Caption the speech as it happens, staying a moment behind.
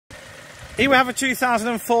Here we have a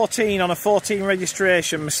 2014 on a 14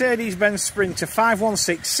 registration Mercedes-Benz Sprinter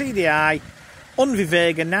 516 CDI Unvi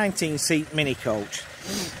Vega 19-seat mini coach.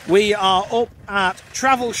 We are up at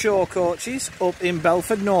Travel Show Coaches up in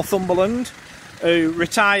Belford, Northumberland, who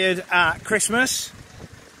retired at Christmas,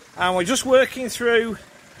 and we're just working through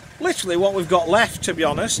literally what we've got left, to be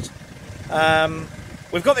honest.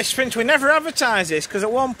 We've got this Sprinter. We never advertised this because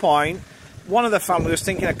at one point one of the family was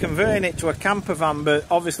thinking of converting it to a camper van, but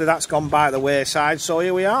obviously that's gone by the wayside, so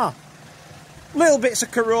here we are. Little bits of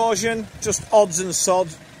corrosion, just odds and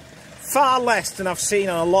sods. Far less than I've seen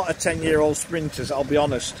on a lot of 10-year-old Sprinters, I'll be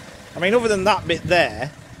honest. I mean, other than that bit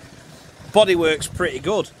there, bodywork's pretty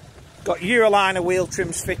good. Got Euroliner wheel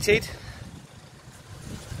trims fitted.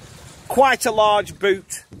 Quite a large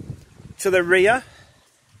boot to the rear.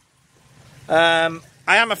 I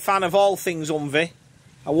am a fan of all things Unvi.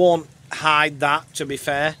 I won't hide that, to be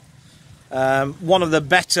fair. One of the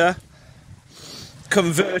better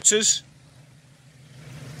converters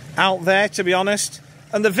out there, to be honest.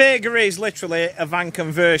 And the Vega is literally a van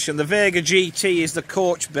conversion. The Vega GT is the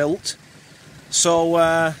coach built.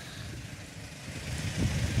 So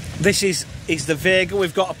this is the Vega.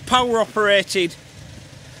 We've got a power operated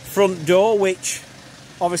front door, which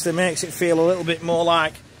obviously makes it feel a little bit more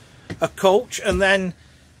like a coach. And then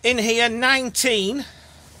in here, 19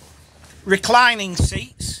 reclining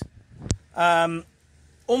seats.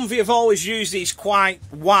 Unvi have always used these quite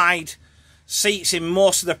wide seats in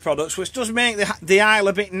most of the products, which does make the aisle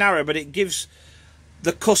a bit narrow, but it gives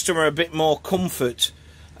the customer a bit more comfort.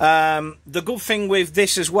 The good thing with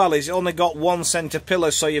this as well is it only got one centre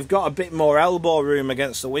pillar, so you've got a bit more elbow room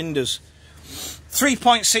against the windows.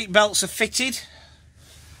 3-point seat belts are fitted,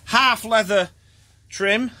 half leather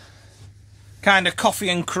trim, kind of coffee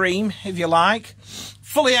and cream if you like,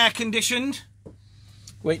 fully air conditioned,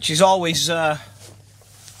 which is always a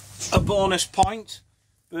bonus point.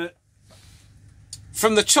 But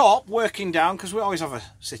from the top, working down, because we always have a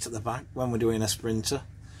sit at the back when we're doing a Sprinter,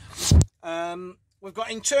 we've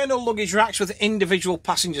got internal luggage racks with individual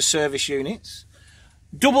passenger service units,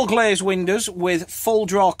 double glazed windows with full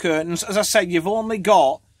draw curtains. As I said, you've only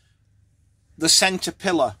got the centre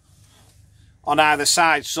pillar on either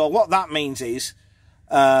side, so what that means is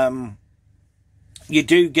you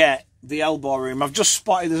do get the elbow room. I've just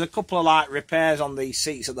spotted there's a couple of light repairs on these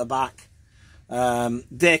seats at the back.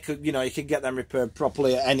 They could, you know, you could get them repaired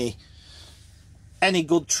properly at any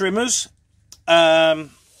good trimmers. A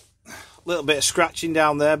little bit of scratching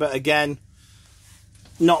down there, but again,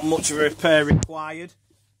 not much of a repair required.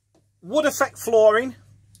 Wood effect flooring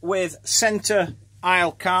with centre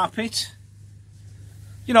aisle carpet.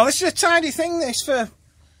 You know, this is a tidy thing, this, for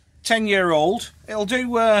 10-year-old. It'll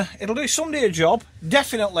do somebody a job,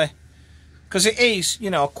 definitely, because it is,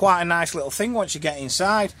 you know, quite a nice little thing once you get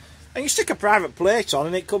inside. And you stick a private plate on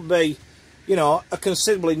and it could be, you know, a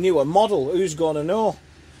considerably newer model. Who's going to know?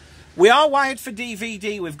 We are wired for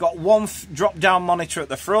DVD. We've got one drop-down monitor at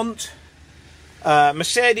the front.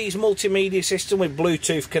 Mercedes multimedia system with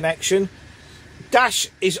Bluetooth connection. Dash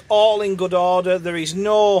is all in good order. There is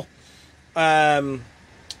no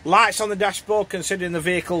lights on the dashboard, considering the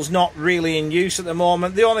vehicle's not really in use at the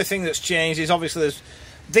moment. The only thing that's changed is obviously there's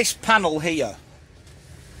this panel here.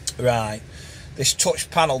 Right. This touch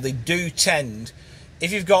panel, they do tend,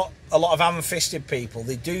 if you've got a lot of ham-fisted people,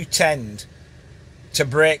 they do tend to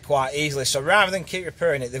break quite easily. So rather than keep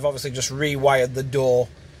repairing it, they've obviously just rewired the door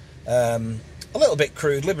a little bit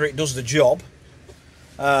crudely, but it does the job.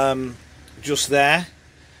 Just there.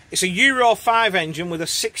 It's a Euro 5 engine with a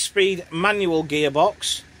 6-speed manual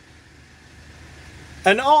gearbox.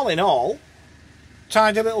 And all in all,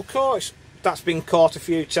 tidy little coach. That's been caught a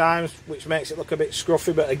few times, which makes it look a bit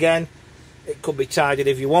scruffy, but again, it could be tidied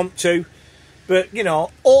if you want to. But, you know,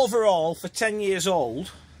 overall, for 10 years old,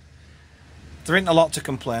 there ain't a lot to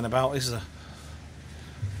complain about, is there?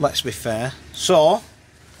 Let's be fair. So,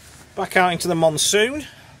 back out into the monsoon.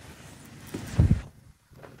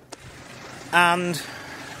 And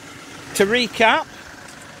to recap,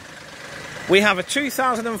 we have a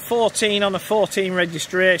 2014 on a 14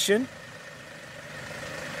 registration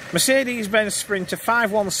Mercedes-Benz Sprinter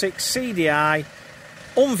 516 CDI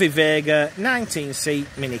Unvi Vega 19-seat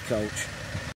mini coach.